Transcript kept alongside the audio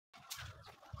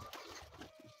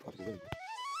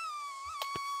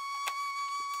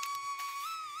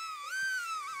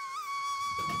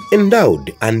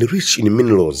Endowed and rich in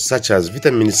minerals such as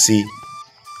vitamin C,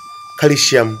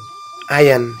 calcium,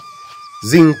 iron,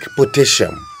 zinc,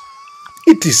 potassium,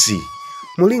 etc.,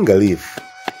 Moringa leaf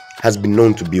has been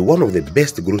known to be one of the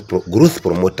best growth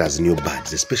promoters in your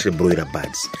birds, especially broiler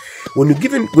birds. When you're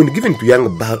given to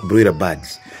young broiler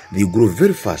birds, they grow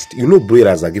very fast. You know,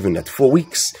 broilers are given at 4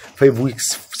 weeks, 5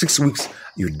 weeks, 6 weeks,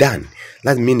 you're done.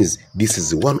 That means this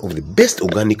is one of the best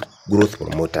organic growth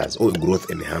promoters or growth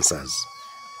enhancers.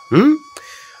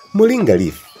 Moringa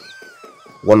leaf,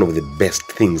 one of the best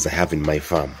things I have in my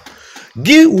farm.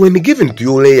 When given to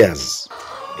your layers,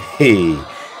 hey,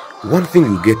 one thing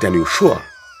you get and you're sure,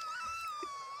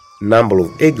 number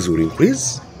of eggs will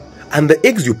increase, and the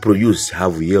eggs you produce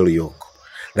have yellow yolk.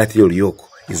 That yellow yolk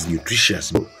is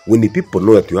nutritious. When the people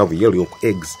know that you have yellow yolk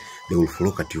eggs, they will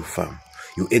flock at your farm.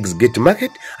 Your eggs get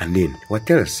market, and then what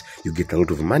else? You get a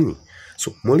lot of money.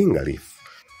 So Moringa leaf,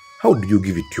 how do you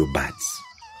give it to your birds?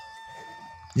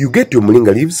 You get your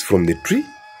Moringa leaves from the tree,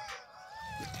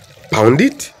 pound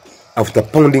it. After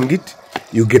pounding it,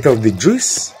 you get out the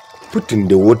juice, put in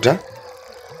the water.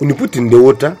 When you put in the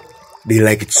water, they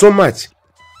like it so much.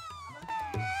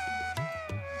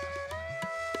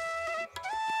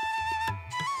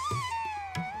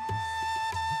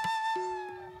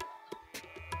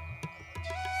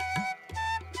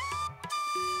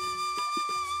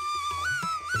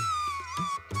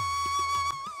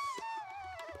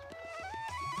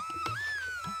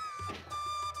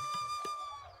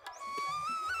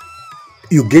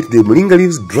 You get the Moringa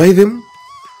leaves, dry them,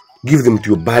 give them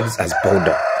to your birds as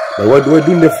powder. Now what do I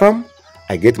do in the farm?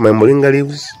 I get my Moringa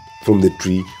leaves from the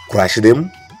tree, crush them,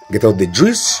 get out the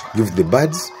juice, give the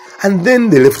birds, and then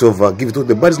the leftover, give it to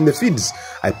the birds in the feeds.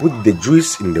 I put the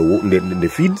juice in the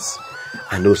feeds,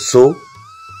 and also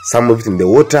some of it in the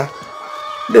water.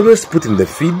 The rest put in the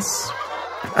feeds,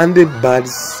 and the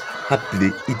birds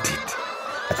happily eat it.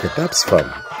 At the Taps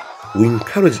Farm, we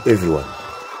encourage everyone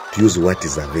to use what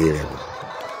is available.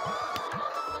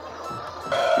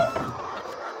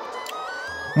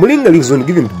 Moringa leaves, when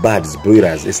given to birds,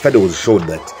 broilers, a study was showed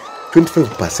that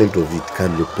 25% of it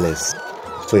can replace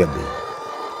soybean.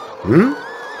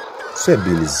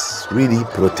 Soybean is really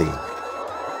protein.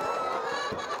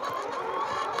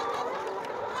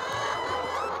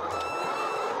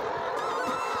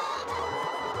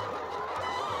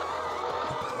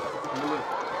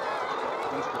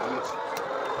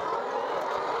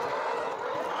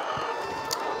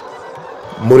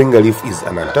 Moringa leaf is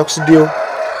an antioxidant.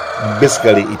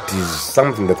 Basically, it is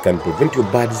something that can prevent your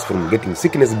birds from getting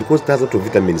sickness because it has a lot of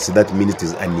vitamin C. That means it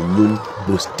is an immune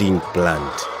boosting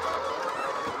plant.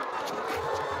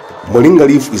 Moringa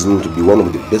leaf is known to be one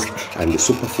of the best and the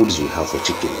superfoods we have for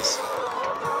chickens.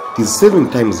 It is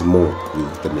 7 times more with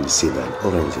vitamin C than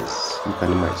oranges. You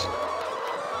can imagine.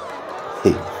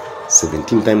 Hey,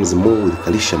 17 times more with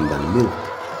calcium than milk.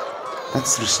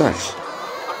 That's research.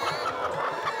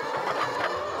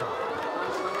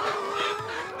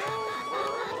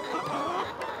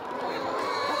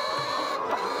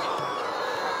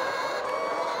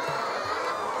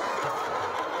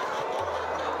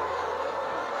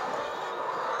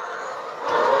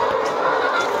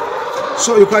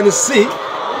 So you can see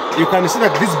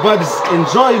that these birds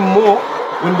enjoy more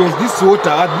when there's this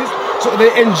water at this. So they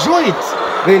enjoy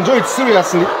it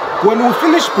seriously. When we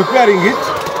finish preparing it,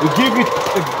 we give it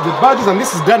the birds, and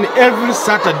this is done every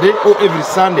Saturday or every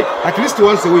Sunday, at least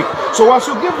once a week. So once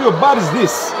you give your birds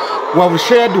this, we have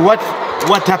shared what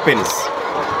happens.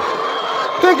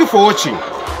 Thank you for watching.